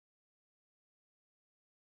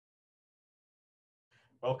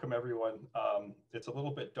Welcome everyone. It's a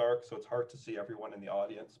little bit dark, so it's hard to see everyone in the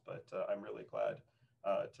audience, but I'm really glad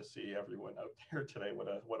to see everyone out there today. What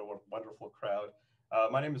a wonderful crowd.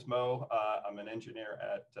 My name is Mo. I'm an engineer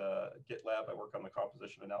at GitLab. I work on the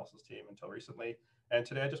composition analysis team until recently. And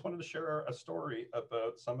today I just wanted to share a story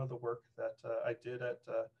about some of the work that I did at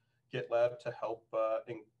GitLab to help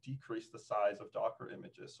decrease the size of Docker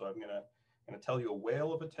images. So I'm gonna tell you a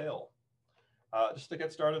whale of a tale. Just to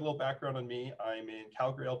get started, a little background on me. I'm in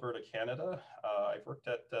Calgary, Alberta, Canada. I've worked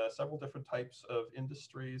at several different types of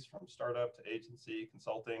industries, from startup to agency,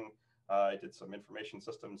 consulting. I did some information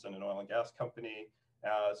systems in an oil and gas company,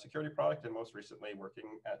 security product, and most recently working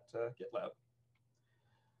at GitLab.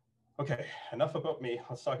 Okay, enough about me.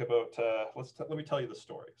 Let's talk about, let me tell you the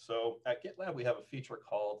story. So at GitLab, we have a feature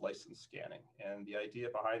called license scanning. And the idea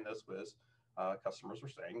behind this was customers were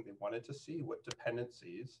saying they wanted to see what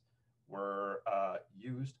dependencies were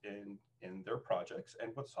used in their projects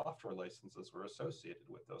and what software licenses were associated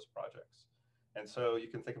with those projects. And so you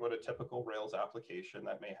can think about a typical Rails application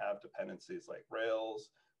that may have dependencies like Rails,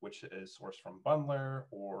 which is sourced from Bundler,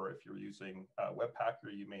 or if you're using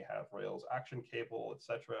Webpacker, you may have Rails action cable,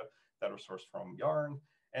 etc., that are sourced from Yarn.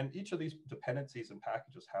 And each of these dependencies and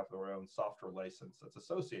packages have their own software license that's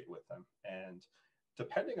associated with them. And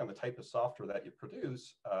depending on the type of software that you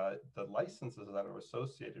produce, the licenses that are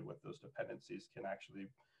associated with those dependencies can actually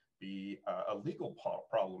be a legal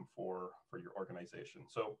problem for your organization.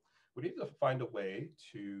 So we need to find a way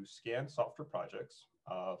to scan software projects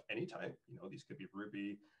of any type. These could be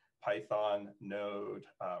Ruby, Python, Node,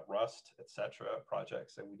 Rust, etc.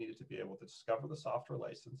 projects, and we needed to be able to discover the software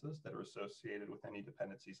licenses that are associated with any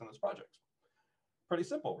dependencies in those projects. Pretty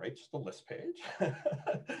simple, right? Just a list page,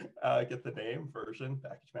 get the name, version,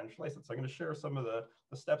 package manager license. So I'm going to share some of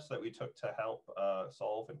the steps that we took to help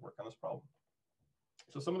solve and work on this problem.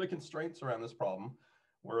 So some of the constraints around this problem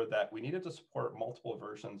were that we needed to support multiple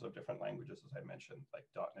versions of different languages, as I mentioned, like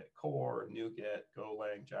 .NET Core, NuGet,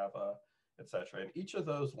 Golang, Java, etc. And each of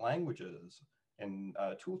those languages and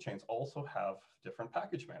tool chains also have different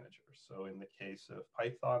package managers. So in the case of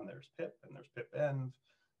Python, there's pip and there's pipenv.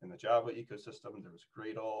 In the Java ecosystem, there's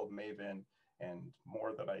Gradle, Maven, and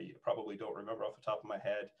more that I probably don't remember off the top of my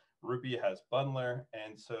head. Ruby has Bundler.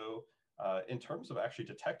 And so in terms of actually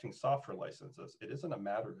detecting software licenses, it isn't a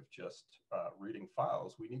matter of just reading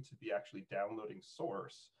files. We need to be actually downloading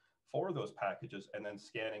source for those packages and then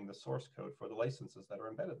scanning the source code for the licenses that are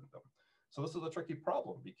embedded in them. So this is a tricky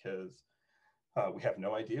problem because we have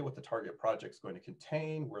no idea what the target project is going to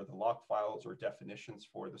contain, where the lock files or definitions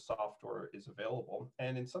for the software is available.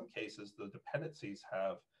 And in some cases, the dependencies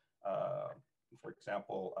have, for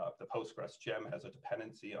example, the Postgres gem has a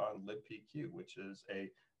dependency on libpq, which is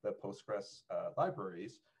the Postgres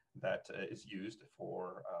libraries that is used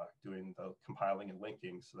for doing the compiling and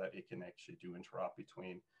linking so that it can actually do interop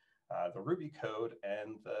between the Ruby code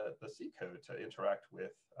and the C code to interact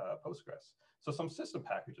with Postgres. So some system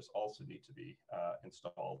packages also need to be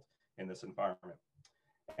installed in this environment.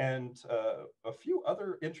 And a few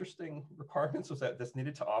other interesting requirements was that this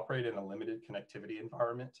needed to operate in a limited connectivity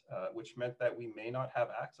environment, which meant that we may not have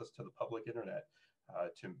access to the public internet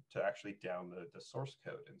to actually download the source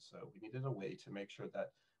code. And so we needed a way to make sure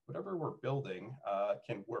that whatever we're building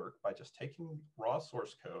can work by just taking raw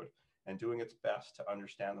source code and doing its best to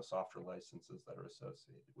understand the software licenses that are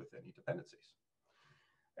associated with any dependencies.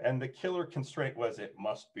 And the killer constraint was it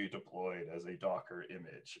must be deployed as a Docker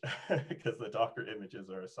image because the Docker images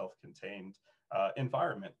are a self-contained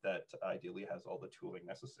environment that ideally has all the tooling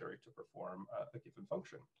necessary to perform a given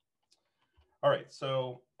function. All right,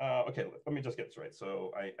 so, okay, let me just get this right.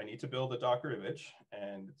 So I need to build a Docker image,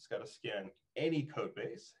 and it's got to scan any code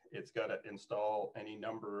base. It's got to install any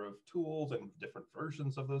number of tools and different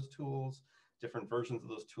versions of those tools. Different versions of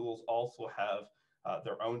those tools also have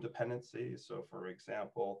their own dependencies. So for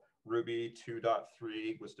example, Ruby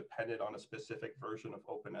 2.3 was dependent on a specific version of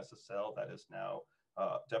OpenSSL that is now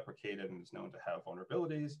deprecated and is known to have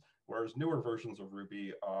vulnerabilities, whereas newer versions of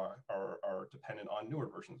Ruby are dependent on newer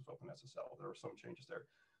versions of OpenSSL. There are some changes there.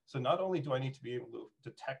 So not only do I need to be able to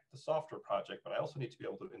detect the software project, but I also need to be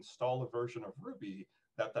able to install a version of Ruby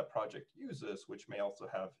that that project uses, which may also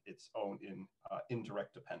have its own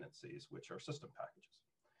indirect dependencies, which are system packages.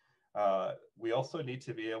 We also need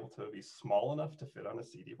to be able to be small enough to fit on a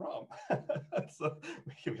CD-ROM. So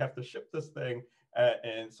we have to ship this thing,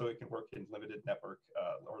 and so it can work in limited network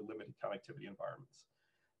or limited connectivity environments.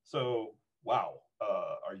 So, wow,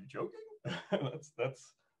 are you joking?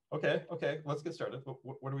 that's okay. Let's get started.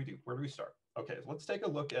 What do we do? Where do we start? Okay, let's take a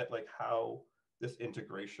look at like how this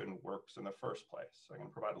integration works in the first place. So I'm going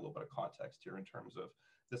to provide a little bit of context here in terms of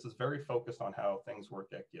this is very focused on how things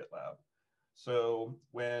work at GitLab. So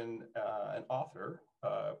when an author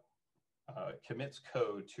commits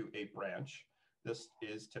code to a branch, this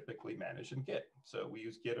is typically managed in Git. So we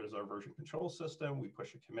use Git as our version control system. We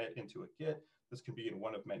push a commit into a Git. This can be in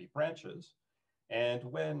one of many branches. And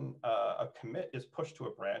when a commit is pushed to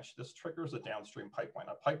a branch, this triggers a downstream pipeline,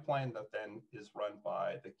 a pipeline that then is run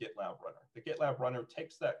by the GitLab runner. The GitLab runner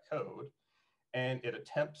takes that code and it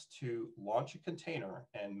attempts to launch a container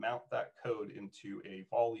and mount that code into a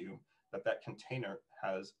volume that that container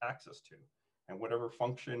has access to. And whatever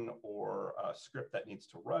function or script that needs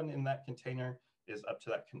to run in that container is up to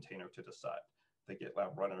that container to decide. The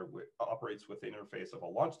GitLab runner operates with the interface of a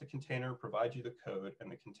launch the container, provide you the code,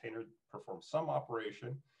 and the container performs some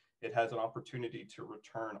operation. It has an opportunity to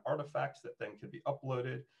return artifacts that then can be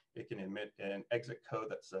uploaded. It can emit an exit code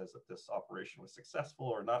that says that this operation was successful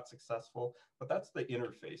or not successful, but that's the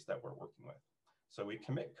interface that we're working with. So we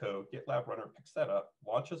commit code, GitLab runner picks that up,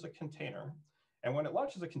 launches a container, and when it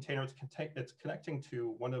launches a container, it's connecting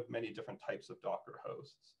to one of many different types of Docker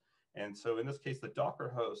hosts. And so in this case, the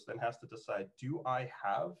Docker host then has to decide, do I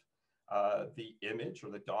have the image or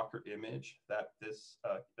the Docker image that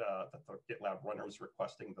that the GitLab runner is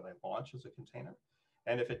requesting that I launch as a container?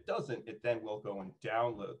 And if it doesn't, it then will go and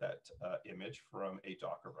download that image from a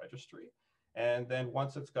Docker registry. And then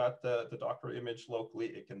once it's got the Docker image locally,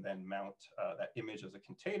 it can then mount that image as a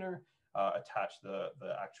container, attach the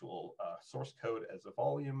actual source code as a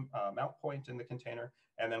volume mount point in the container,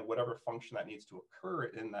 and then whatever function that needs to occur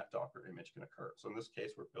in that Docker image can occur. So in this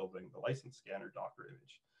case, we're building the license scanner Docker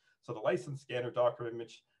image. So the license scanner Docker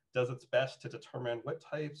image does its best to determine what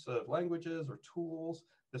types of languages or tools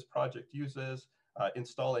this project uses,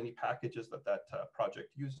 install any packages that project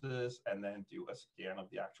uses, and then do a scan of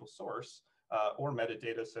the actual source or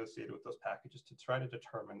metadata associated with those packages to try to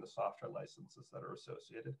determine the software licenses that are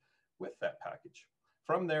associated with that package.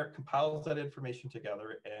 From there, compiles that information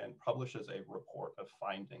together and publishes a report of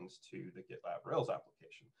findings to the GitLab Rails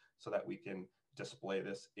application so that we can display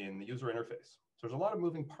this in the user interface. So there's a lot of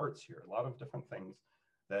moving parts here, a lot of different things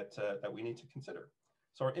that we need to consider.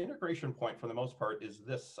 So our integration point, for the most part, is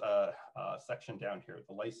this section down here,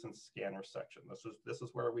 the license scanner section. This is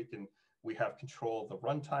where we have control of the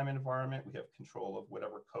runtime environment. We have control of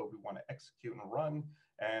whatever code we want to execute and run.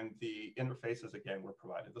 And the interfaces, again, we're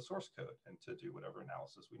provided the source code and to do whatever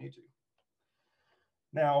analysis we need to.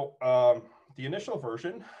 Now, the initial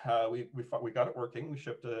version, we got it working. We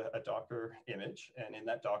shipped a Docker image, and in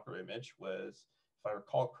that Docker image was, if I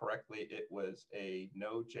recall correctly, it was a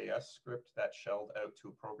Node.js script that shelled out to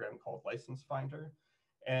a program called License Finder.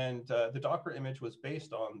 And the Docker image was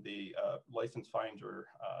based on the License Finder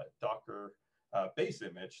Docker base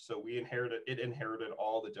image. So it inherited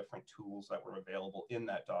all the different tools that were available in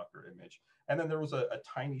that Docker image. And then there was a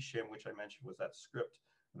tiny shim, which I mentioned was that script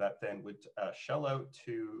that then would shell out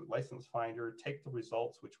to License Finder, take the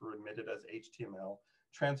results, which were emitted as HTML,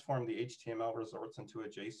 transform the HTML results into a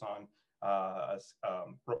JSON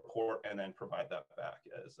report, and then provide that back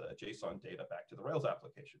as JSON data back to the Rails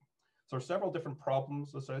application. So there are several different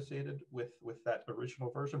problems associated with that original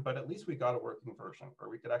version, but at least we got a working version where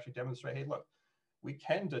we could actually demonstrate, hey, look, we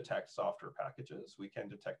can detect software packages, we can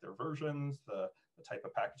detect their versions, the type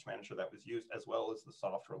of package manager that was used, as well as the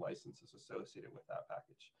software licenses associated with that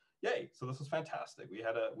package. Yay, so this is fantastic. We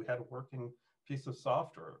had a working piece of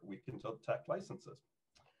software. We can detect licenses.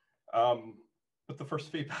 But the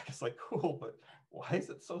first feedback is like, cool, but why is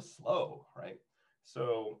it so slow, right?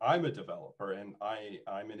 So I'm a developer and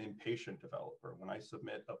I'm an impatient developer. When I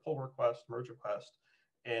submit a pull request, merge request,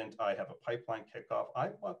 and I have a pipeline kickoff, I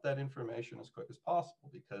want that information as quick as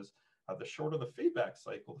possible because the shorter the feedback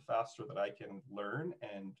cycle, the faster that I can learn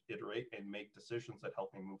and iterate and make decisions that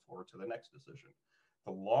help me move forward to the next decision.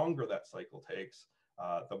 The longer that cycle takes,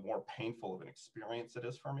 the more painful of an experience it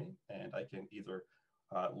is for me. And I can either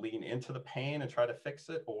lean into the pain and try to fix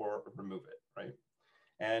it or remove it, right?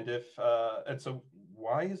 And so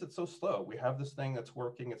why is it so slow? We have this thing that's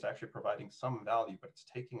working, it's actually providing some value, but it's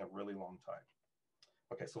taking a really long time.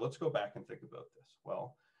 Okay, so let's go back and think about this.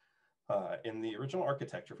 Well, in the original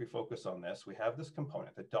architecture, if we focus on this, we have this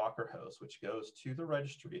component, the Docker host, which goes to the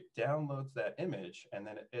registry, it downloads that image, and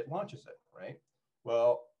then it launches it, right?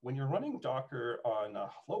 Well, when you're running Docker on a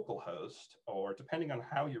local host, or depending on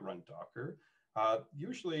how you run Docker,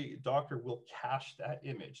 usually Docker will cache that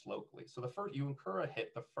image locally. So you incur a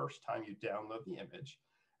hit the first time you download the image,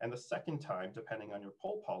 and the second time, depending on your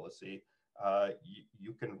pull policy,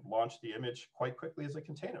 you can launch the image quite quickly as a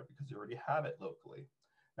container because you already have it locally.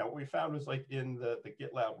 Now, what we found was like in the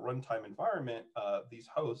GitLab runtime environment, these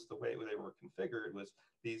hosts, the way they were configured was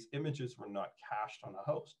these images were not cached on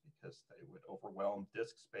a host because they would overwhelm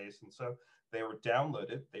disk space. And so they were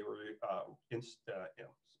downloaded, they were,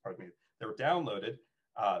 pardon me, they were downloaded,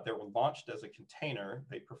 they were launched as a container,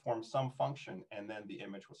 they performed some function, and then the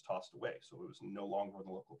image was tossed away. So it was no longer in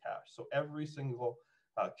the local cache. So every single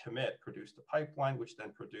commit produced a pipeline, which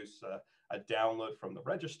then produced a download from the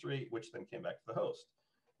registry, which then came back to the host.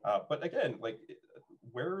 But again, like,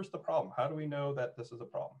 where's the problem? How do we know that this is a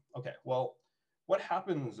problem? Okay, well, what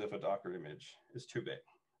happens if a Docker image is too big?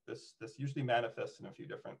 This usually manifests in a few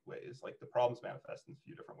different ways. Like the problems manifest in a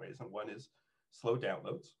few different ways. And one is slow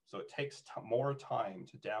downloads. So it takes more time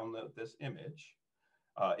to download this image.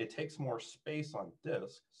 It takes more space on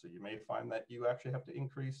disk. So you may find that you actually have to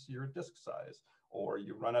increase your disk size, or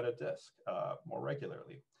you run out of disk more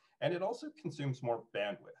regularly. And it also consumes more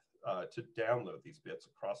bandwidth to download these bits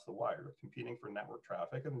across the wire, competing for network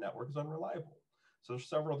traffic, and the network is unreliable. So there's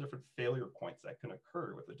several different failure points that can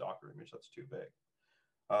occur with a Docker image that's too big.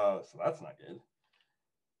 So that's not good.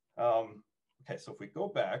 Okay, so if we go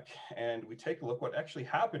back and we take a look, what actually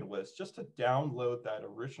happened was just to download that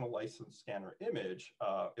original license scanner image,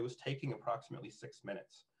 it was taking approximately 6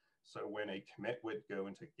 minutes. So when a commit would go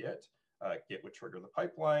into Git, Git would trigger the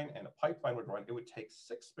pipeline and a pipeline would run. It would take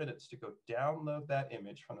 6 minutes to go download that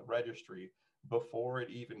image from the registry before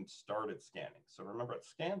it even started scanning. So remember, at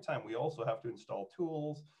scan time, we also have to install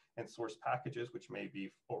tools and source packages, which may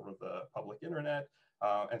be over the public internet.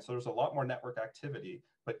 And so there's a lot more network activity.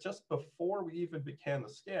 But just before we even began the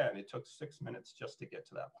scan, it took 6 minutes just to get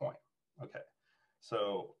to that point. Okay,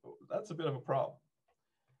 so that's a bit of a problem.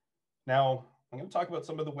 Now, I'm going to talk about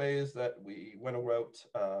some of the ways that we went about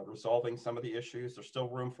resolving some of the issues. There's still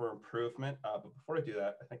room for improvement, but before I do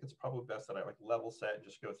that, I think it's probably best that I level set and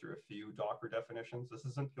just go through a few Docker definitions. This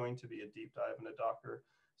isn't going to be a deep dive into Docker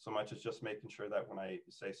so much as just making sure that when I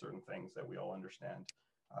say certain things that we all understand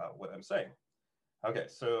what I'm saying. Okay,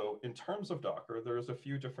 so in terms of Docker, there's a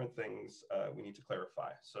few different things we need to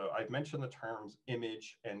clarify. So I've mentioned the terms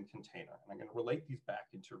image and container, and I'm going to relate these back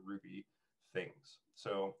into Ruby things.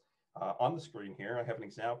 So on the screen here, I have an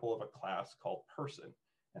example of a class called person.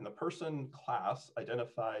 And the person class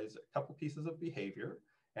identifies a couple pieces of behavior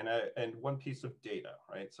and one piece of data,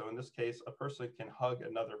 right? So in this case, a person can hug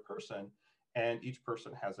another person, and each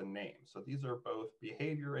person has a name. So these are both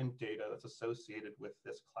behavior and data that's associated with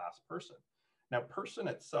this class person. Now, person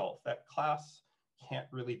itself, that class can't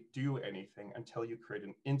really do anything until you create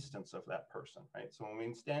an instance of that person, right? So when we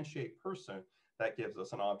instantiate person, that gives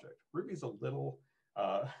us an object. Ruby's a little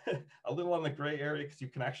on the gray area because you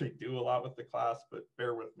can actually do a lot with the class, but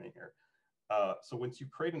bear with me here. So once you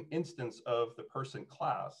create an instance of the person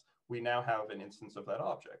class, we now have an instance of that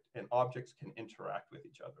object, and objects can interact with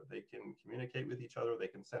each other. They can communicate with each other. They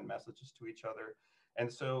can send messages to each other.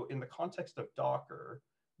 And so in the context of Docker,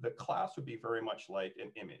 the class would be very much like an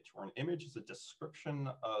image, where an image is a description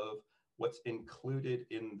of what's included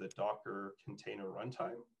in the Docker container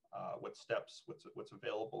runtime, what steps, what's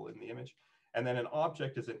available in the image. And then an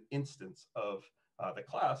object is an instance of the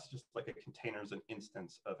class, just like a container is an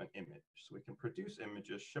instance of an image. So we can produce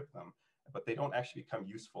images, ship them, but they don't actually become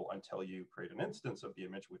useful until you create an instance of the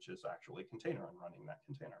image, which is actually a container and running that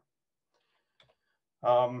container.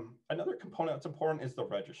 Another component that's important is the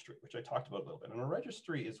registry, which I talked about a little bit. And a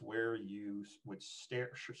registry is where you would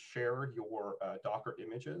share your Docker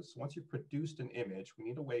images. Once you've produced an image, we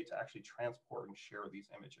need a way to actually transport and share these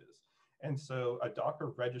images. And so a Docker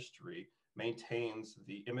registry maintains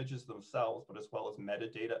the images themselves, but as well as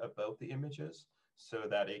metadata about the images, so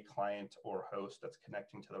that a client or host that's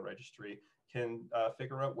connecting to the registry can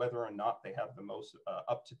figure out whether or not they have the most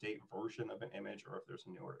up-to-date version of an image or if there's a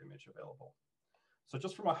newer image available. So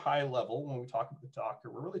just from a high level, when we talk about Docker,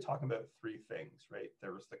 we're really talking about three things, right?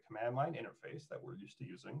 There's the command line interface that we're used to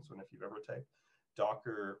using. So if you've ever typed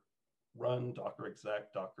Docker run, Docker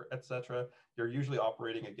exec, Docker, etc., you're usually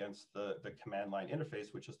operating against the command line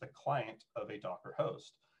interface, which is the client of a Docker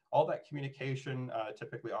host. All that communication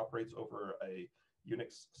typically operates over a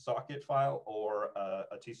Unix socket file or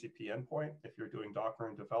a TCP endpoint. If you're doing Docker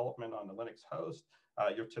in development on a Linux host,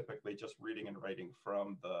 you're typically just reading and writing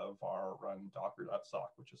from the var run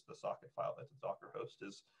docker.sock, which is the socket file that the Docker host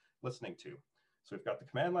is listening to. So we've got the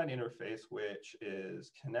command line interface, which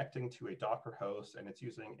is connecting to a Docker host, and it's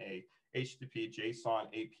using a HTTP JSON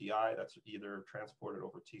API that's either transported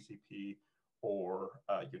over TCP or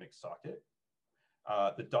Unix socket.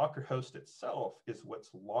 The Docker host itself is what's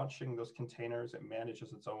launching those containers. It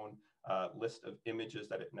manages its own list of images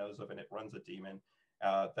that it knows of, and it runs a daemon.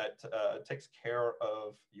 that takes care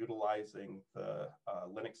of utilizing the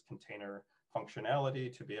Linux container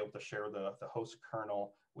functionality to be able to share the host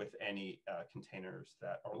kernel with any containers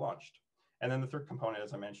that are launched. And then the third component,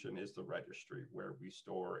 as I mentioned, is the registry, where we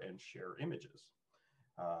store and share images.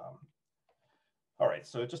 All right,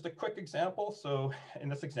 so just a quick example. So in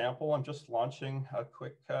this example, I'm just launching a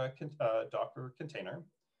quick Docker container.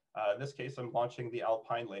 In this case, I'm launching the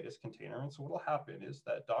Alpine latest container. And so what will happen is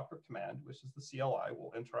that Docker command, which is the CLI,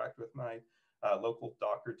 will interact with my local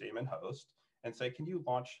Docker daemon host and say, can you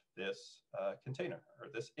launch this container or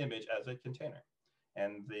this image as a container?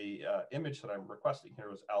 And the image that I'm requesting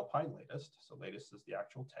here is Alpine latest. So latest is the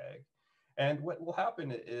actual tag. And what will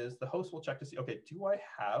happen is the host will check to see, okay, do I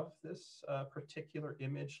have this particular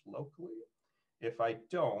image locally? If I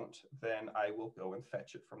don't, then I will go and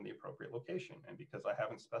fetch it from the appropriate location. And because I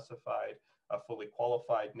haven't specified a fully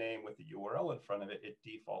qualified name with the URL in front of it, it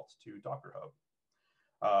defaults to Docker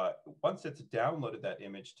Hub. Once it's downloaded that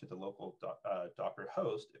image to the local Docker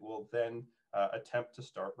host, it will then attempt to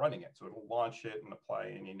start running it. So it will launch it and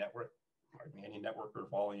apply any network or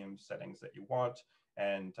volume settings that you want,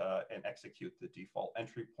 and execute the default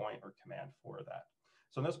entry point or command for that.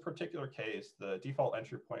 So in this particular case, the default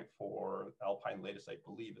entry point for Alpine latest, I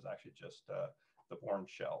believe, is actually just the Bourne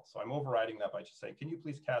shell. So I'm overriding that by just saying, can you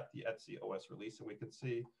please cat the etc os release? And we can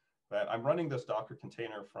see that I'm running this Docker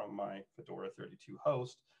container from my Fedora 32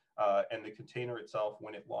 host. And the container itself,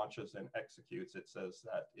 when it launches and executes, it says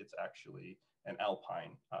that it's actually an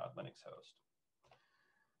Alpine Linux host.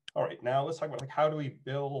 All right, now let's talk about how do we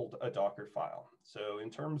build a Docker file. So in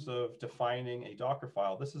terms of defining a Docker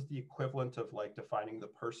file, this is the equivalent of defining the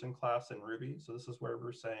person class in Ruby. So this is where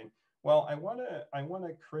we're saying, well, I want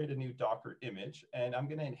to create a new Docker image, and I'm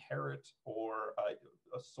going to inherit or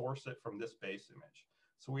source it from this base image.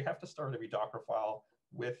 So we have to start every Docker file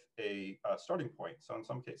with a starting point. So in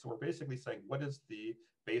some cases, we're basically saying, what is the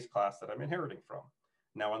base class that I'm inheriting from?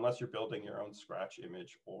 Now, unless you're building your own Scratch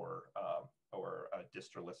image or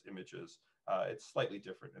distroless images, it's slightly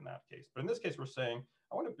different in that case. But in this case, we're saying,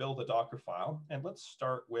 I want to build a Docker file, and let's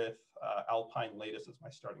start with Alpine latest as my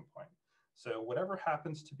starting point. So whatever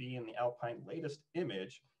happens to be in the Alpine latest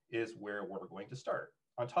image is where we're going to start.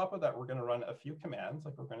 On top of that, we're going to run a few commands,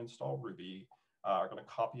 like we're going to install Ruby. We're going to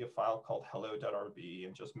copy a file called hello.rb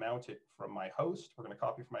and just mount it from my host. We're going to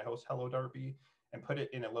copy from my host hello.rb and put it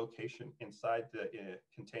in a location inside the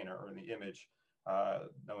container or in the image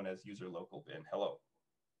known as user local bin hello.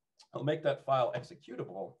 I'll make that file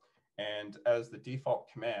executable, and as the default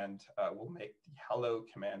command, we'll make the hello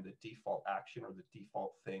command the default action or the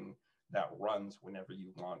default thing that runs whenever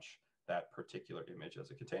you launch that particular image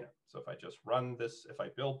as a container. So if I just run this, if I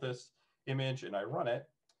build this image and I run it,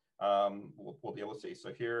 we'll be able to see.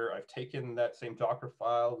 So here I've taken that same Docker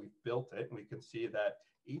file, we've built it, and we can see that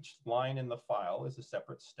each line in the file is a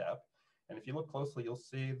separate step. And if you look closely, you'll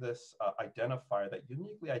see this identifier that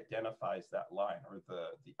uniquely identifies that line or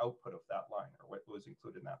the output of that line or what was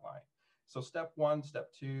included in that line. So step 1, step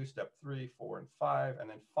 2, step 3, 4, and 5. And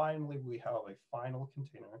then finally, we have a final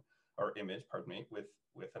container or image, pardon me, with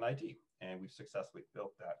an ID. And we've successfully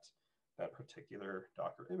built that particular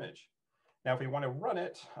Docker image. Now, if we want to run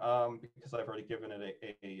it, because I've already given it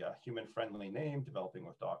a human-friendly name, developing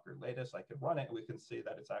with Docker latest, I could run it, and we can see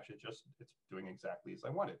that it's actually it's doing exactly as I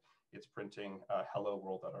wanted. It's printing hello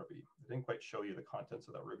world.rb. I didn't quite show you the contents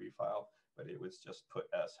of that Ruby file, but it was just put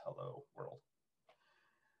as hello world.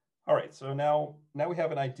 All right, so now we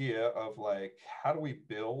have an idea of how do we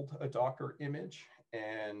build a Docker image,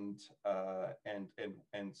 and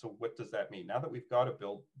so what does that mean? Now that we've got to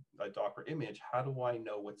build a Docker image, how do I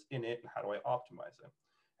know what's in it and how do I optimize it?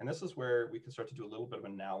 And this is where we can start to do a little bit of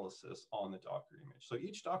analysis on the Docker image. So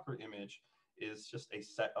each Docker image is just a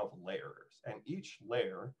set of layers, and each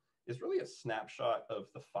layer is really a snapshot of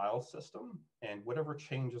the file system and whatever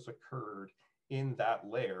changes occurred in that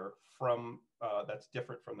layer from that's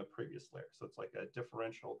different from the previous layer. So it's like a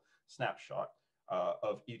differential snapshot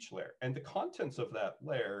of each layer. And the contents of that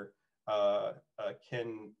layer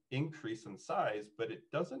can increase in size, but it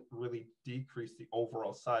doesn't really decrease the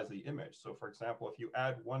overall size of the image. So for example, if you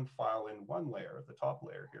add one file in one layer, the top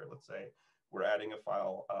layer here, let's say we're adding a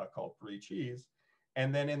file called brie cheese,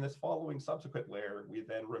 and then in this following subsequent layer, we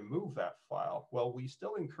then remove that file. Well, we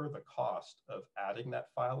still incur the cost of adding that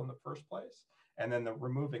file in the first place. And then the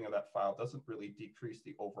removing of that file doesn't really decrease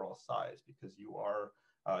the overall size because you are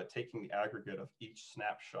taking the aggregate of each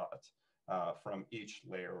snapshot from each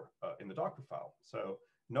layer in the Docker file. So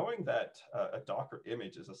knowing that a Docker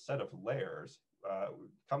image is a set of layers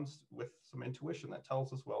comes with some intuition that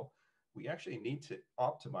tells us, well, we actually need to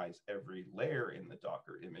optimize every layer in the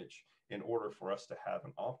Docker image in order for us to have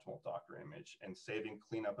an optimal Docker image. And saving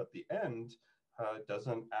cleanup at the end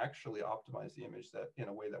doesn't actually optimize the image that in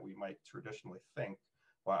a way that we might traditionally think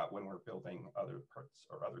when we're building other parts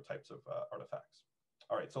or other types of artifacts.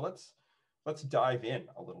 All right, so let's dive in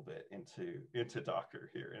a little bit into Docker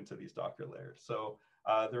here, into these Docker layers. So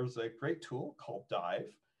there's a great tool called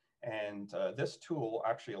Dive. And this tool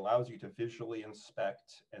actually allows you to visually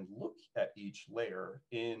inspect and look at each layer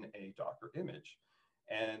in a Docker image.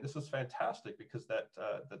 And this is fantastic because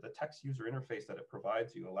the text user interface that it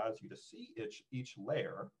provides you allows you to see each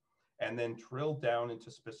layer and then drill down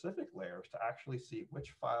into specific layers to actually see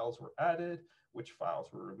which files were added, which files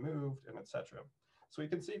were removed, and etc. So you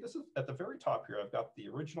can see this is at the very top here, I've got the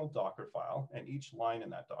original Docker file and each line in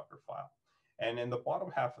that Docker file. And in the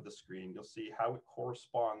bottom half of the screen, you'll see how it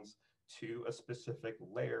corresponds to a specific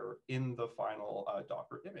layer in the final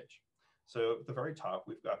Docker image. So at the very top,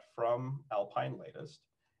 we've got from Alpine latest.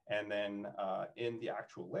 And then in the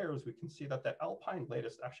actual layers, we can see that that Alpine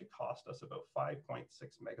latest actually cost us about 5.6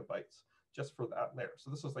 megabytes just for that layer.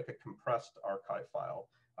 So this is like a compressed archive file,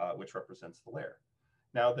 which represents the layer.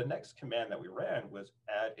 Now, the next command that we ran was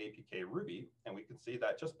add APK Ruby. And we can see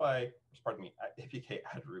that just by, pardon me, APK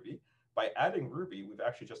add Ruby. By adding Ruby, we've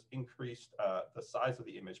actually just increased the size of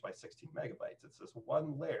the image by 16 megabytes. It's this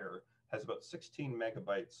one layer has about 16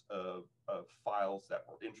 megabytes of files that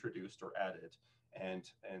were introduced or added. And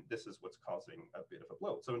this is what's causing a bit of a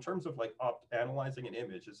bloat. So in terms of like analyzing an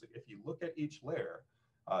image, is if you look at each layer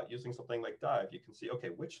using something like Dive, you can see, okay,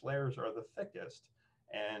 which layers are the thickest?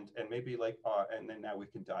 And maybe like, and then now we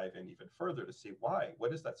can dive in even further to see why.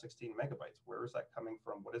 What is that 16 megabytes? Where is that coming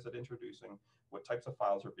from? What is it introducing? What types of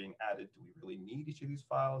files are being added? Do we really need each of these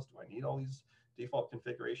files? Do I need all these default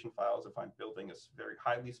configuration files if I'm building a very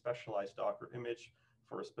highly specialized Docker image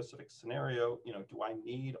for a specific scenario? You know, do I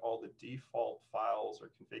need all the default files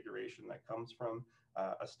or configuration that comes from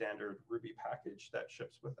a standard Ruby package that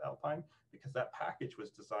ships with Alpine? Because that package was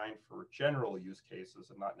designed for general use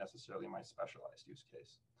cases and not necessarily my specialized use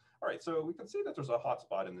case. All right, so we can see that there's a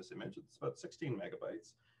hotspot in this image. It's about 16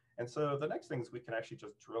 megabytes. And so the next thing is we can actually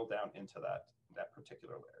just drill down into that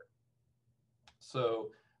particular layer.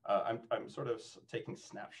 So I'm sort of taking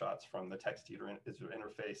snapshots from the text user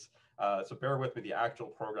interface. So bear with me, the actual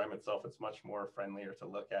program itself, it's much more friendlier to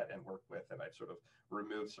look at and work with. And I've sort of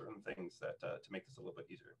removed certain things that to make this a little bit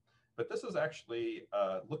easier. But this is actually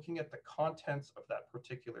looking at the contents of that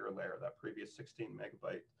particular layer, that previous 16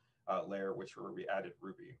 megabyte layer, which where we added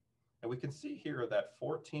Ruby. And we can see here that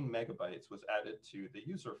 14 megabytes was added to the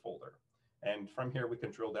user folder. And from here, we can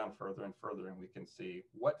drill down further and further, and we can see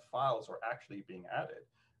what files are actually being added.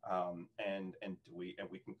 And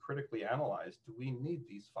we can critically analyze, do we need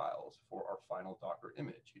these files for our final Docker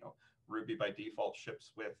image? You know, Ruby by default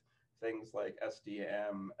ships with things like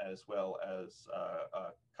SDM, as well as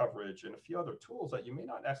coverage and a few other tools that you may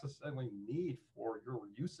not necessarily need for your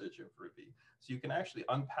usage of Ruby. So you can actually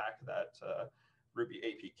unpack that Ruby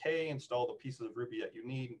APK, install the pieces of Ruby that you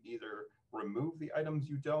need, either remove the items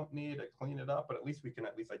you don't need and clean it up, but at least we can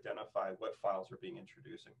at least identify what files are being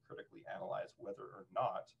introduced and critically analyze whether or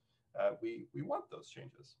not we want those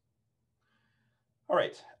changes. All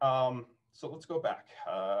right, so let's go back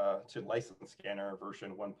to License Scanner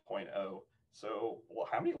version 1.0. So, well,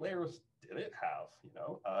 how many layers did it have? You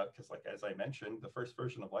know, because like as I mentioned, the first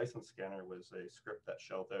version of License Scanner was a script that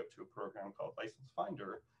shelled out to a program called License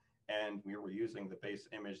Finder, and we were using the base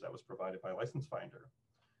image that was provided by License Finder.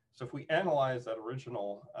 So if we analyze that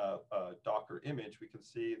original Docker image, we can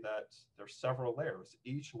see that there's several layers.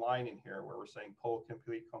 Each line in here where we're saying pull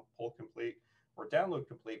complete, or download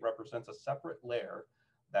complete represents a separate layer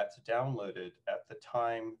that's downloaded at the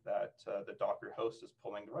time that the Docker host is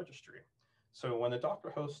pulling the registry. So when the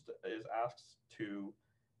Docker host is asked to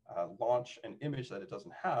launch an image that it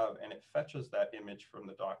doesn't have, and it fetches that image from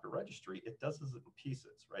the Docker registry, it does this in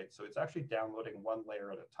pieces, right? So it's actually downloading one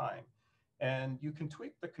layer at a time. And you can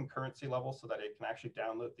tweak the concurrency level so that it can actually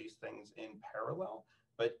download these things in parallel,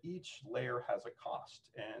 but each layer has a cost.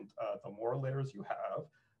 And the more layers you have,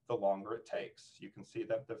 the longer it takes. You can see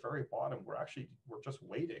that at the very bottom, we're just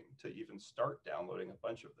waiting to even start downloading a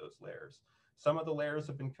bunch of those layers. Some of the layers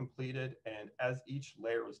have been completed, and as each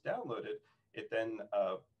layer is downloaded, it then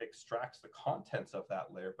extracts the contents of that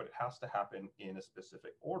layer, but it has to happen in a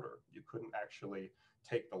specific order. You couldn't actually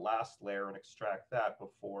take the last layer and extract that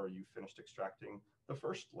before you finished extracting the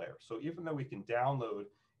first layer. So even though we can download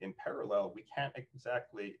in parallel, we can't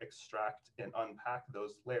exactly extract and unpack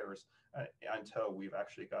those layers until we've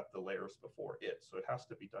actually got the layers before it. So it has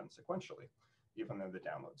to be done sequentially, even though the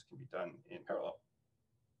downloads can be done in parallel.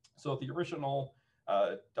 So the original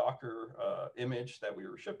Docker image that we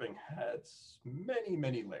were shipping had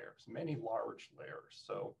many layers, many large layers.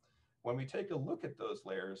 So when we take a look at those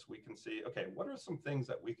layers, we can see, okay, what are some things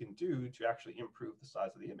that we can do to actually improve the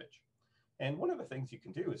size of the image? And one of the things you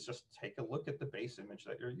can do is just take a look at the base image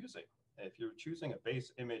that you're using. If you're choosing a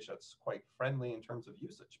base image that's quite friendly in terms of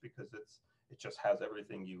usage because it just has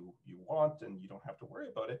everything you want and you don't have to worry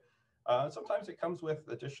about it, sometimes it comes with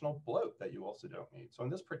additional bloat that you also don't need. So in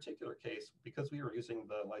this particular case, because we were using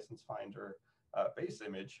the license finder base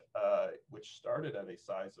image, which started at a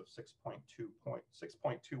size of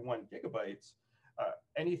 6.21 gigabytes,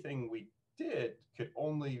 anything we did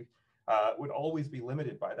would always be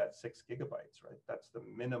limited by that 6 gigabytes, right? That's the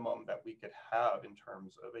minimum that we could have in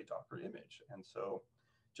terms of a Docker image. And so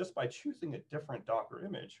just by choosing a different Docker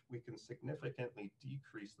image, we can significantly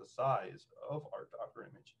decrease the size of our Docker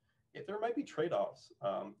image. There might be trade-offs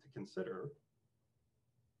to consider.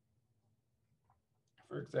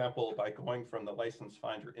 For example, by going from the license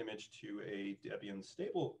finder image to a Debian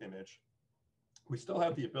stable image, we still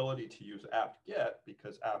have the ability to use apt-get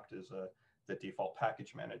because apt is the default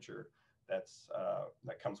package manager that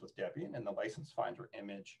comes with Debian, and the license finder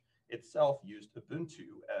image itself used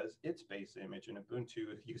Ubuntu as its base image, and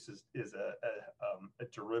Ubuntu is a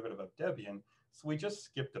derivative of Debian. So we just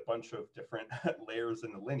skipped a bunch of different layers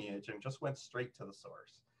in the lineage and just went straight to the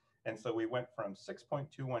source. And so we went from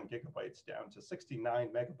 6.21 gigabytes down to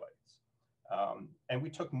 69 megabytes. And we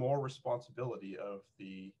took more responsibility of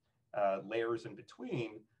the layers in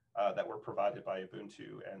between that were provided by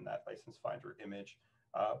Ubuntu and that license finder image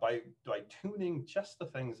by tuning just the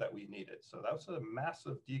things that we needed. So that was a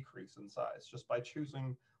massive decrease in size just by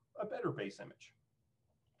choosing a better base image.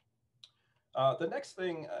 The next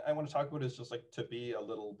thing I want to talk about is just like to be a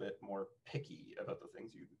little bit more picky about the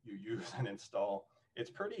things you use and install. It's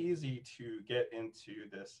pretty easy to get into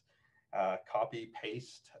this copy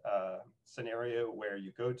paste scenario where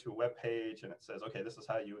you go to a web page and it says, okay, this is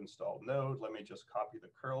how you install Node. Let me just copy the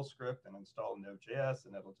curl script and install Node.js,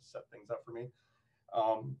 and it'll just set things up for me.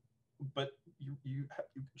 But you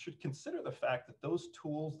should consider the fact that those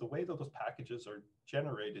tools, the way that those packages are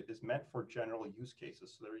generated, is meant for general use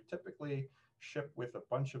cases. So they're typically shipped with a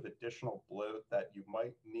bunch of additional bloat that you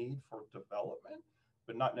might need for development,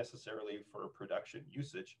 but not necessarily for production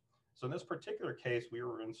usage. So in this particular case,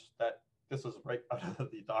 this is right out of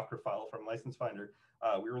the Docker file from License Finder.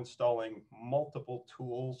 We were installing multiple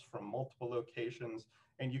tools from multiple locations,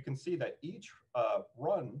 and you can see that each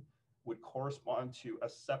run would correspond to a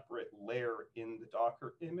separate layer in the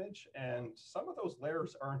Docker image. And some of those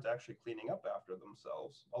layers aren't actually cleaning up after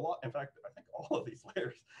themselves. In fact, I think all of these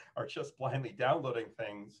layers are just blindly downloading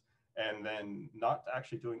things and then not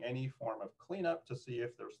actually doing any form of cleanup to see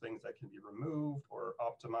if there's things that can be removed or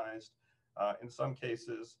optimized. In some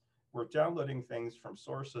cases, we're downloading things from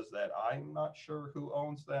sources that I'm not sure who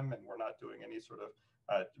owns them, and we're not doing any sort of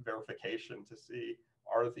verification to see,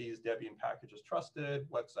 are these Debian packages trusted?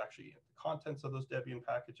 What's actually in the contents of those Debian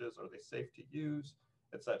packages? Are they safe to use,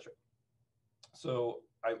 etc.? So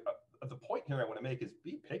the point here I want to make is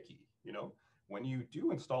be picky. When you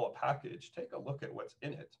do install a package, take a look at what's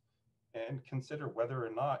in it and consider whether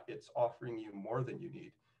or not it's offering you more than you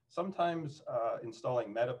need. Sometimes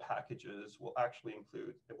installing meta packages will actually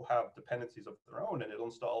it will have dependencies of their own, and it'll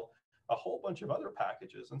install a whole bunch of other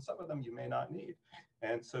packages, and some of them you may not need.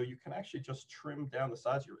 And so you can actually just trim down the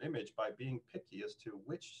size of your image by being picky as to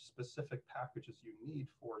which specific packages you need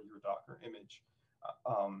for your Docker image.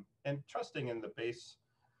 And trusting in the base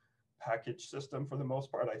package system for the most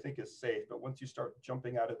part, I think, is safe. But once you start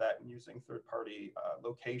jumping out of that and using third-party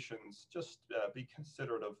locations, just be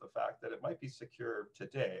considerate of the fact that it might be secure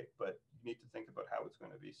today, but you need to think about how it's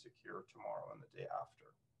going to be secure tomorrow and the day after.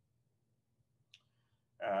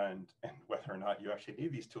 And whether or not you actually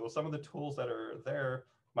need these tools. Some of the tools that are there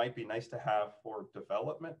might be nice to have for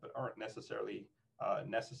development, but aren't necessarily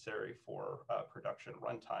necessary for production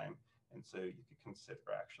runtime. And so you could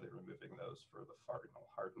consider actually removing those for the final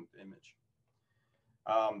hardened image.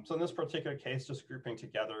 So in this particular case, just grouping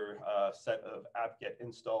together a set of apt-get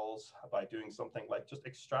installs by doing something like just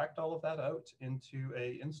extract all of that out into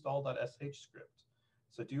a install.sh script.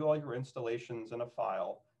 So do all your installations in a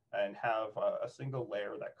file and have a single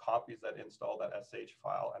layer that copies that install.sh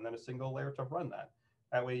file, and then a single layer to run that.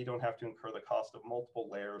 That way you don't have to incur the cost of multiple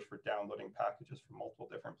layers for downloading packages from multiple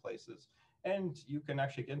different places. And you can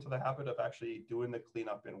actually get into the habit of actually doing the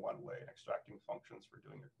cleanup in one way and extracting functions for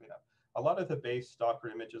doing your cleanup. A lot of the base Docker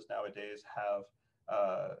images nowadays have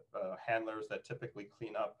handlers that typically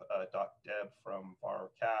clean up .deb from var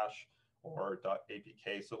cache or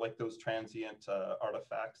 .apk. So like those transient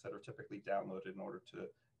artifacts that are typically downloaded in order to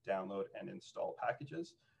download and install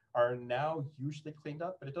packages are now usually cleaned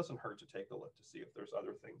up, but it doesn't hurt to take a look to see if there's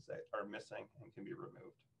other things that are missing and can be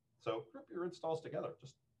removed. So group your installs together,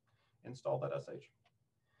 just install that SH.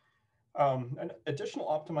 An additional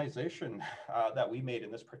optimization that we made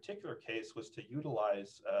in this particular case was to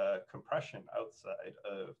utilize compression outside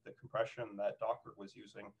of the compression that Docker was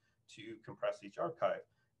using to compress each archive.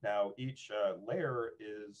 Now, each layer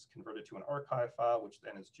is converted to an archive file, which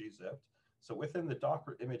then is gzipped. So within the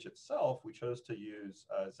Docker image itself, we chose to use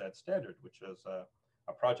zstandard, which is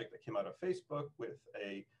a project that came out of Facebook with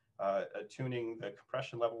tuning the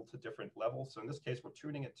compression level to different levels. So in this case, we're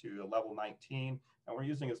tuning it to level 19, and we're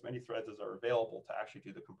using as many threads as are available to actually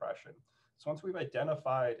do the compression. So once we've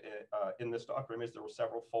identified in this Docker image, there were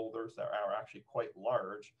several folders that are actually quite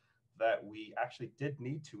large that we actually did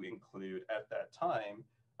need to include at that time.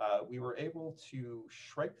 We were able to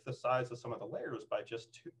shrink the size of some of the layers by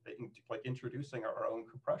just introducing our own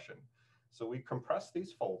compression. So we compressed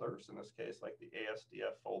these folders, in this case, like the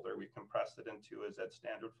ASDF folder, we compressed it into a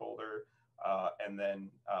zstandard folder. And then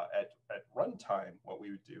at runtime, what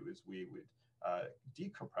we would do is we would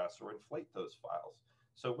decompress or inflate those files.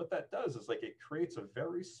 So what that does is like it creates a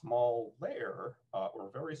very small layer or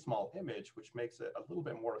very small image, which makes it a little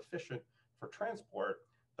bit more efficient for transport.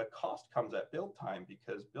 The cost comes at build time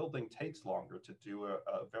because building takes longer to do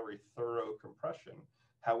a very thorough compression.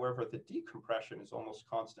 However, the decompression is almost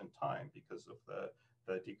constant time because of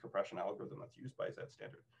the decompression algorithm that's used by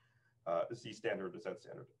zstandard, zstandard to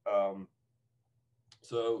zstandard.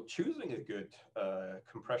 So choosing a good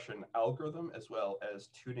compression algorithm as well as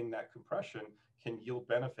tuning that compression can yield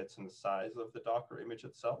benefits in the size of the Docker image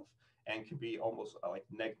itself and can be almost like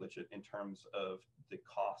negligent in terms of the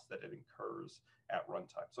cost that it incurs at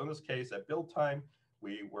runtime. So in this case, at build time,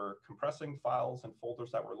 we were compressing files and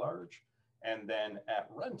folders that were large. And then at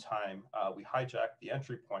runtime, we hijacked the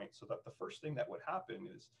entry point so that the first thing that would happen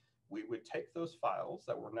is we would take those files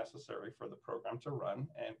that were necessary for the program to run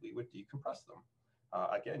and we would decompress them.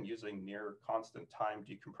 Again, using near constant time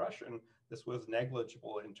decompression, this was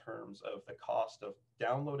negligible in terms of the cost of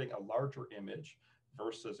downloading a larger image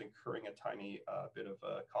versus incurring a tiny bit of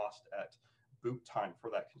a cost at boot time for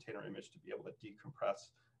that container image to be able to decompress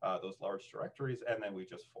those large directories. And then we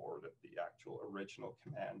just forwarded the actual original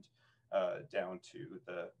command down to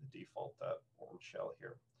the default forward shell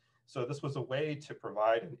here. So this was a way to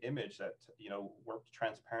provide an image that worked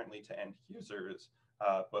transparently to end users,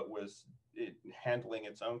 but was handling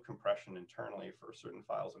its own compression internally for certain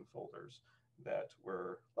files and folders that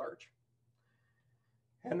were large.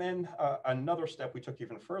 And then another step we took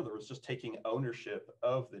even further was just taking ownership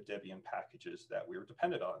of the Debian packages that we were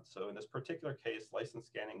dependent on. So in this particular case, license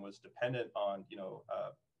scanning was dependent on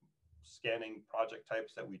scanning project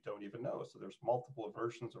types that we don't even know. So there's multiple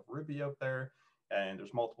versions of Ruby out there, and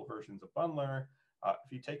there's multiple versions of Bundler.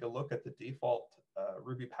 If you take a look at the default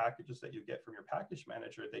Ruby packages that you get from your package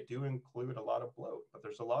manager, they do include a lot of bloat, but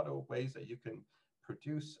there's a lot of ways that you can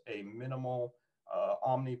produce a minimal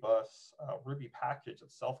omnibus Ruby package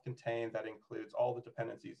that's self-contained that includes all the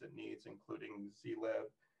dependencies it needs, including zlib.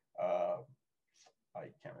 I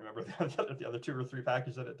can't remember the other 2 or 3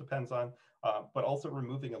 packages that it depends on, but also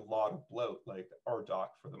removing a lot of bloat, like RDoc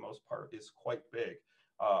for the most part is quite big.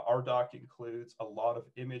 RDoc includes a lot of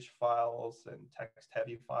image files and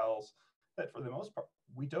text-heavy files that for the most part,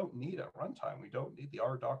 we don't need at runtime. We don't need the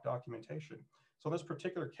RDoc documentation. So in this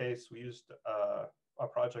particular case, we used a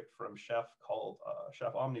project from Chef called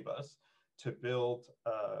Chef Omnibus to build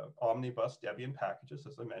omnibus Debian packages,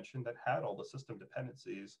 as I mentioned, that had all the system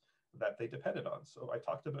dependencies that they depended on. So I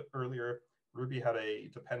talked about earlier, Ruby had a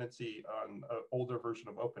dependency on an older version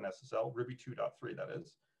of OpenSSL, Ruby 2.3 that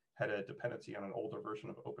is, had a dependency on an older version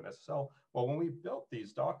of OpenSSL. Well, when we built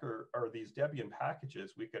these Docker or these Debian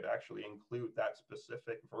packages, we could actually include that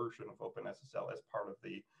specific version of OpenSSL as part of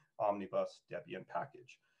the omnibus Debian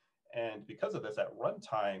package. And because of this, at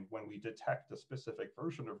runtime, when we detect a specific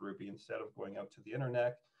version of Ruby, instead of going out to the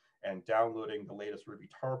internet and downloading the latest Ruby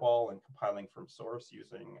tarball and compiling from source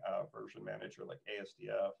using a version manager like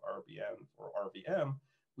ASDF, RBM, or RVM,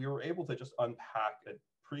 we were able to just unpack a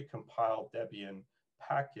pre-compiled Debian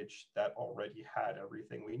package that already had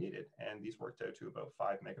everything we needed. And these worked out to about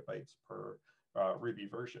 5 megabytes per Ruby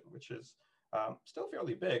version, which is still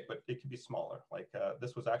fairly big, but it could be smaller. Like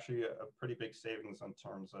this was actually a pretty big savings in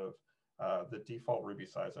terms of the default Ruby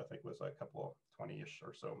size, I think was a couple of 20-ish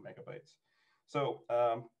or so megabytes. So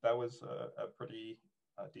that was a pretty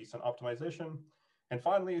decent optimization. And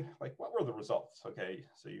finally, like, what were the results? Okay,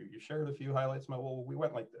 so you shared a few highlights. Well, we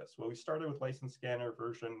went like this. Well, we started with license scanner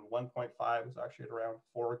version 1.5 was actually at around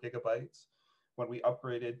 4 gigabytes. when we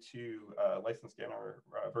upgraded to License Scanner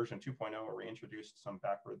version 2.0, or we introduced some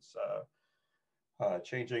backwards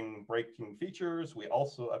changing breaking features. We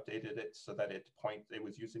also updated it so that it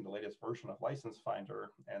was using the latest version of License Finder,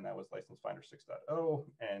 and that was License Finder 6.0,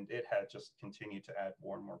 and it had just continued to add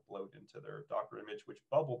more and more bloat into their Docker image, which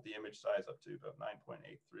bubbled the image size up to about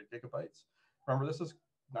 9.83 gigabytes. Remember, this is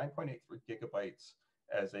 9.83 gigabytes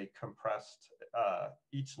as a compressed,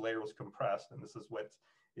 each layer was compressed, and this is what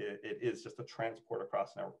it is, just a transport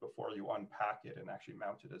across network before you unpack it and actually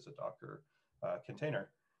mount it as a Docker container.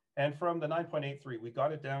 And from the 9.83, we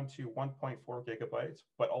got it down to 1.4 gigabytes,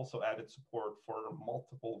 but also added support for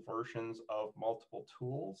multiple versions of multiple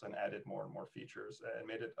tools and added more and more features and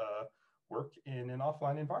made it work in an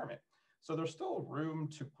offline environment. So there's still room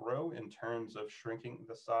to grow in terms of shrinking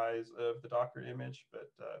the size of the Docker image, but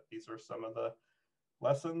these are some of the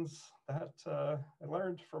lessons that I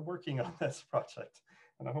learned from working on this project.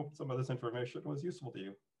 And I hope some of this information was useful to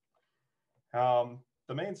you.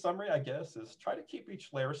 The main summary, I guess, is try to keep each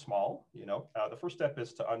layer small. The first step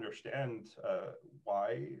is to understand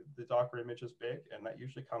why the Docker image is big, and that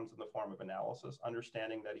usually comes in the form of analysis,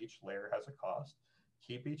 understanding that each layer has a cost.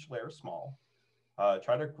 Keep each layer small.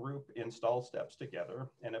 Try to group install steps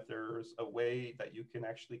together, and if there's a way that you can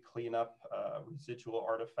actually clean up residual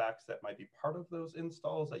artifacts that might be part of those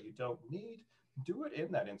installs that you don't need, do it in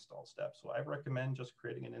that install step. So I recommend just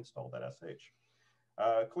creating an install.sh.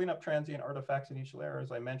 Clean up transient artifacts in each layer.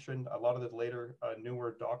 As I mentioned, a lot of the later,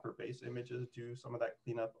 newer Docker-based images do some of that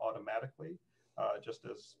cleanup automatically, just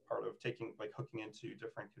as part of hooking into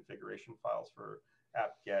different configuration files for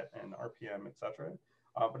apt-get and RPM, etc.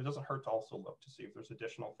 But it doesn't hurt to also look to see if there's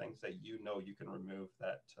additional things that you can remove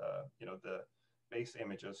that the base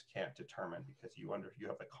images can't determine, because you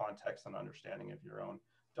have the context and understanding of your own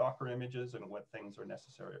Docker images and what things are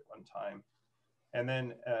necessary at one time. And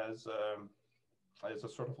then as a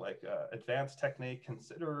sort of advanced technique,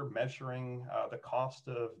 consider measuring the cost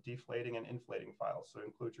of deflating and inflating files. So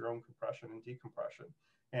include your own compression and decompression.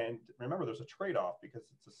 And remember, there's a trade-off, because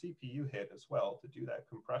it's a CPU hit as well to do that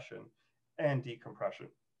compression and decompression.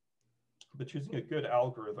 But choosing a good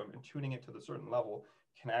algorithm and tuning it to the certain level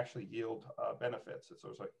can actually yield benefits. So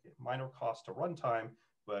there's a minor cost to runtime,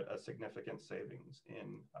 but a significant savings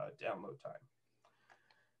in download time.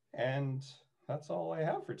 And that's all I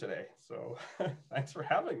have for today. So thanks for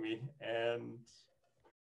having me. And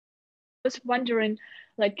I was wondering,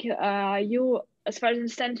 you, as far as I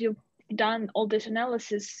understand, you've done all this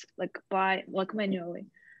analysis manually,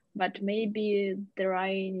 but maybe there are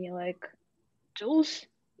any tools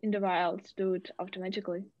in the wild to do it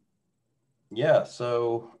automatically. Yeah,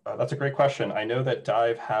 so that's a great question. I know that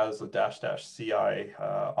Dive has a --CI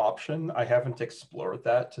option. I haven't explored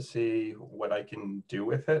that to see what I can do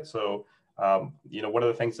with it. So, one of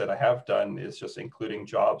the things that I have done is just including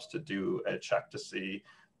jobs to do a check to see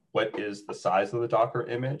what is the size of the Docker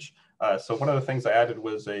image. So one of the things I added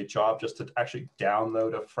was a job just to actually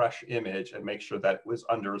download a fresh image and make sure that it was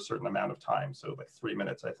under a certain amount of time. So 3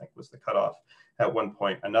 minutes, I think, was the cutoff at one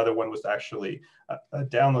point. Another one was to actually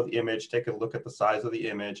download the image, take a look at the size of the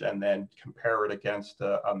image, and then compare it against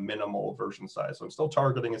a minimal version size. So I'm still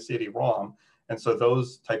targeting a CD-ROM. And so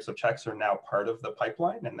those types of checks are now part of the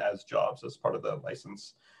pipeline and as jobs as part of the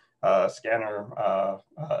license scanner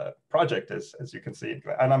project, as you can see.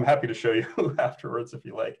 And I'm happy to show you afterwards if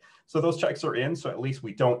you like. So those checks are in, so at least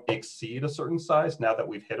we don't exceed a certain size now that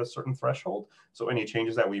we've hit a certain threshold. So any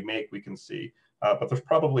changes that we make, we can see. But there's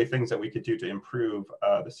probably things that we could do to improve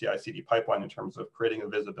the CI/CD pipeline in terms of creating a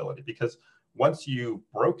visibility, because once you've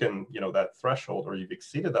broken that threshold, or you've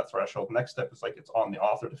exceeded that threshold, next step is it's on the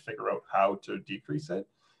author to figure out how to decrease it.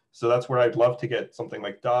 So that's where I'd love to get something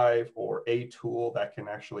like Dive or a tool that can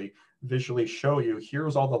actually visually show you,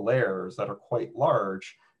 here's all the layers that are quite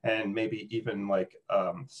large, and maybe even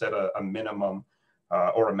set a minimum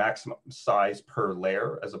or a maximum size per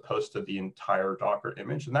layer as opposed to the entire Docker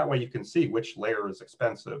image. And that way you can see which layer is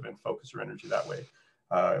expensive and focus your energy that way.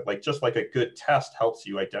 Just like a good test helps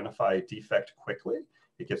you identify a defect quickly.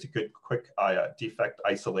 It gives you good, quick defect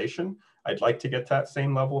isolation. I'd like to get that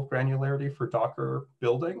same level of granularity for Docker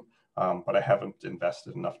building, but I haven't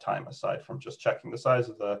invested enough time aside from just checking the size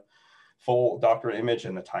of the full Docker image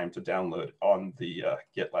and the time to download on the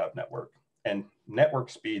GitLab network. And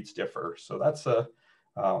network speeds differ, so that's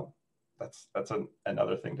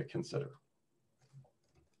another thing to consider.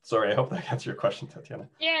 Sorry, I hope that answers your question, Tatiana.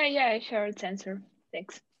 Yeah, sure, it's answered.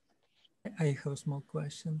 Thanks. I have a small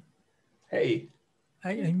question. Hey.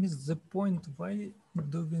 I missed the point. Why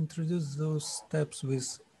do we introduce those steps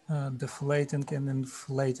with deflating and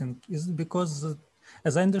inflating? Is it because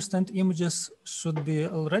As I understand, images should be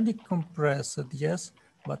already compressed, yes,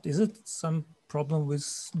 but is it some problem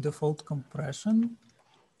with default compression?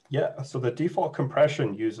 Yeah, so the default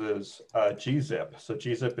compression uses gzip. So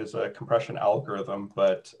gzip is a compression algorithm,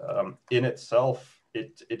 but in itself,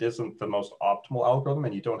 it isn't the most optimal algorithm,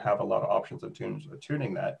 and you don't have a lot of options in terms of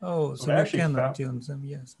tuning that. Oh, So so I you actually cannot found, tune them,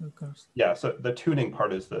 yes, of course. yeah, so the tuning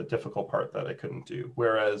part is the difficult part that I couldn't do.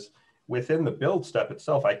 Whereas within the build step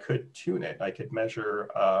itself, I could tune it. I could measure,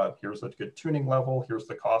 here's a good tuning level, here's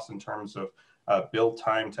the cost in terms of build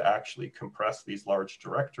time to actually compress these large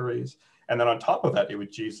directories. And then on top of that, it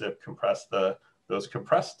would gzip compress those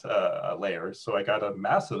compressed layers. So I got a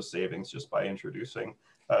massive savings just by introducing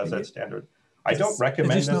Z standard. I don't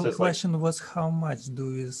recommend this as question was how much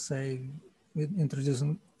do you save with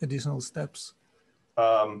introducing additional steps?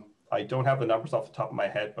 I don't have the numbers off the top of my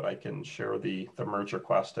head, but I can share the merge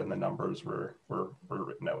request, and the numbers were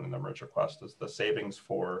written out in the merge request as the savings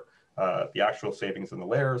for the actual savings in the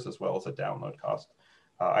layers as well as a download cost.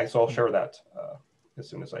 So I'll share that as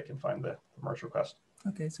soon as I can find the merge request.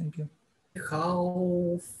 Okay, thank you.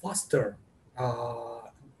 How faster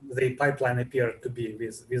the pipeline appeared to be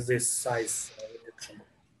with this size reduction?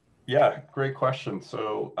 Yeah, great question.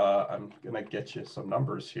 So I'm going to get you some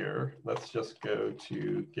numbers here. Let's just go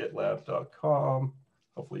to gitlab.com.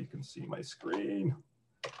 Hopefully you can see my screen.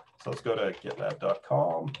 So let's go to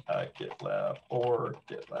gitlab.com, GitLab or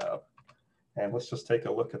GitLab. And let's just take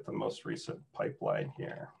a look at the most recent pipeline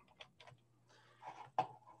here.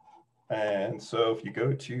 And so if you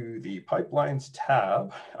go to the pipelines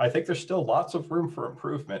tab, I think there's still lots of room for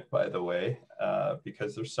improvement, by the way,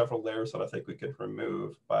 because there's several layers that I think we could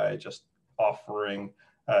remove by just offering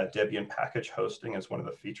Debian package hosting as one of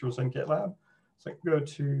the features in GitLab. So I can go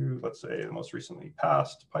to, let's say, the most recently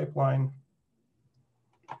passed pipeline.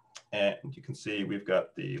 And you can see we've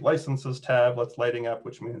got the licenses tab that's lighting up,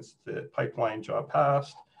 which means the pipeline job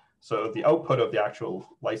passed. So the output of the actual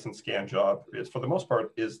license scan job is, for the most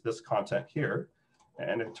part, is this content here.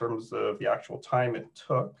 And in terms of the actual time it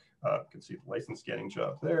took, you can see the license scanning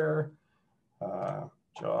job there.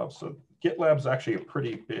 So GitLab is actually a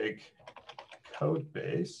pretty big code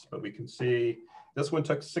base, but we can see this one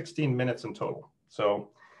took 16 minutes in total. So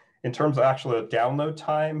in terms of actual download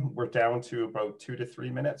time, we're down to about 2 to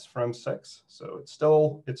 3 minutes from 6. So it's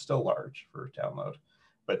still large for download.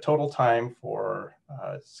 But total time for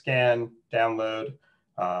scan, download,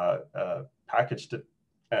 package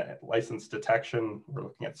license detection, we're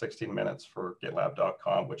looking at 16 minutes for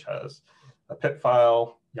gitlab.com, which has a pip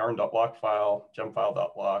file, yarn.block file,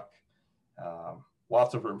 gemfile.block.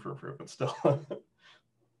 Lots of room for improvement still.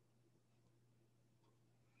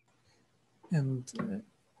 And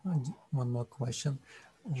one more question.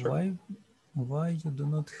 Sure. Why you do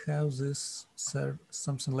not have this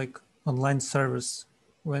something like online service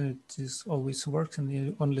when it is always works and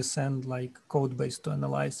you only send like code base to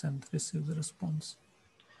analyze and receive the response?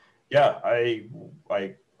 Yeah, I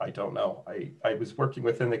don't know. I was working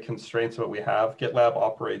within the constraints of what we have. GitLab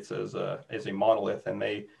operates as a monolith, and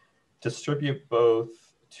they distribute both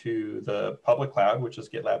to the public cloud, which is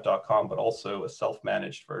gitlab.com, but also a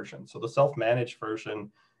self-managed version. So the self-managed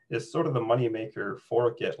version is sort of the moneymaker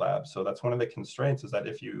for GitLab. So that's one of the constraints, is that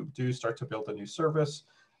if you do start to build a new service,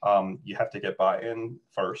 you have to get buy-in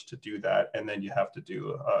first to do that. And then you have to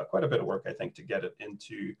do quite a bit of work, I think, to get it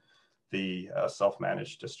into the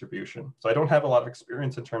self-managed distribution. So I don't have a lot of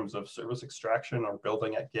experience in terms of service extraction or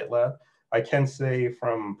building at GitLab. I can say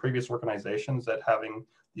from previous organizations that having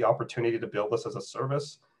the opportunity to build this as a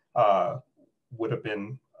service would have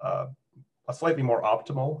been a slightly more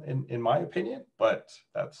optimal in my opinion, but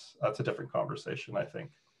that's a different conversation, I think.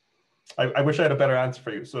 I wish I had a better answer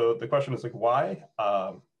for you. So the question is like, why?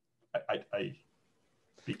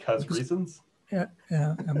 Because reasons? Yeah,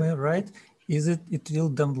 am I right? Is it will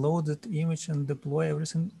download that image and deploy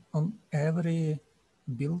everything on every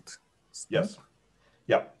build step? Yes.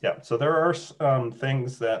 Yeah. So there are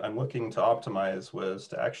things that I'm looking to optimize, was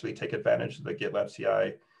to actually take advantage of the GitLab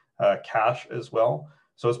CI cache as well.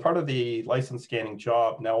 So as part of the license scanning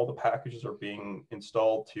job, now all the packages are being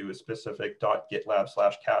installed to a specific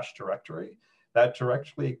 .gitlab/cache directory. That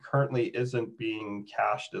directory currently isn't being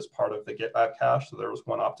cached as part of the GitLab cache, so there was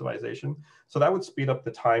one optimization. So that would speed up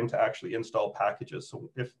the time to actually install packages. So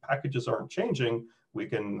if packages aren't changing, we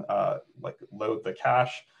can like load the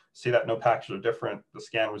cache, see that no packages are different. The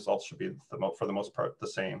scan results should be, for the most part, the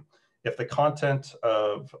same. If the content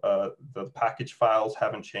of the package files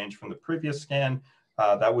haven't changed from the previous scan,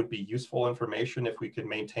 that would be useful information if we could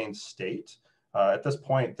maintain state. At this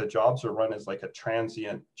point, the jobs are run as like a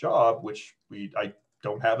transient job, which I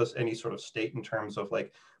don't have any sort of state in terms of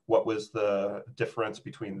like what was the difference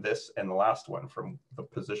between this and the last one from the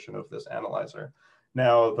position of this analyzer.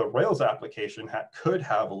 Now, the Rails application could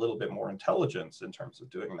have a little bit more intelligence in terms of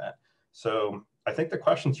doing that. So I think the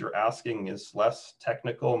questions you're asking is less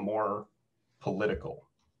technical, more political,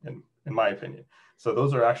 in my opinion. So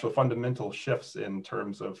those are actual fundamental shifts in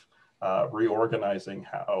terms of reorganizing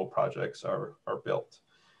how projects are built.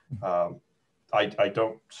 I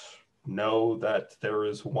don't know that there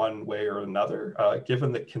is one way or another.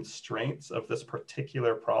 Given the constraints of this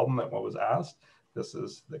particular problem and what was asked, this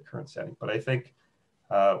is the current setting. But I think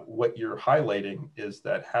what you're highlighting is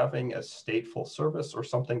that having a stateful service or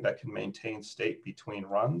something that can maintain state between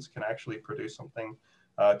runs can actually produce something,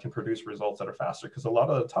 can produce results that are faster. Because a lot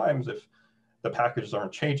of the times, if the packages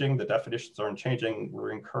aren't changing, the definitions aren't changing,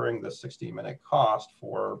 we're incurring the 60-minute cost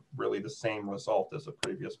for really the same result as a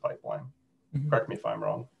previous pipeline. Correct me if I'm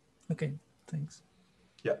wrong. Okay, thanks.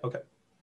 Yeah, okay.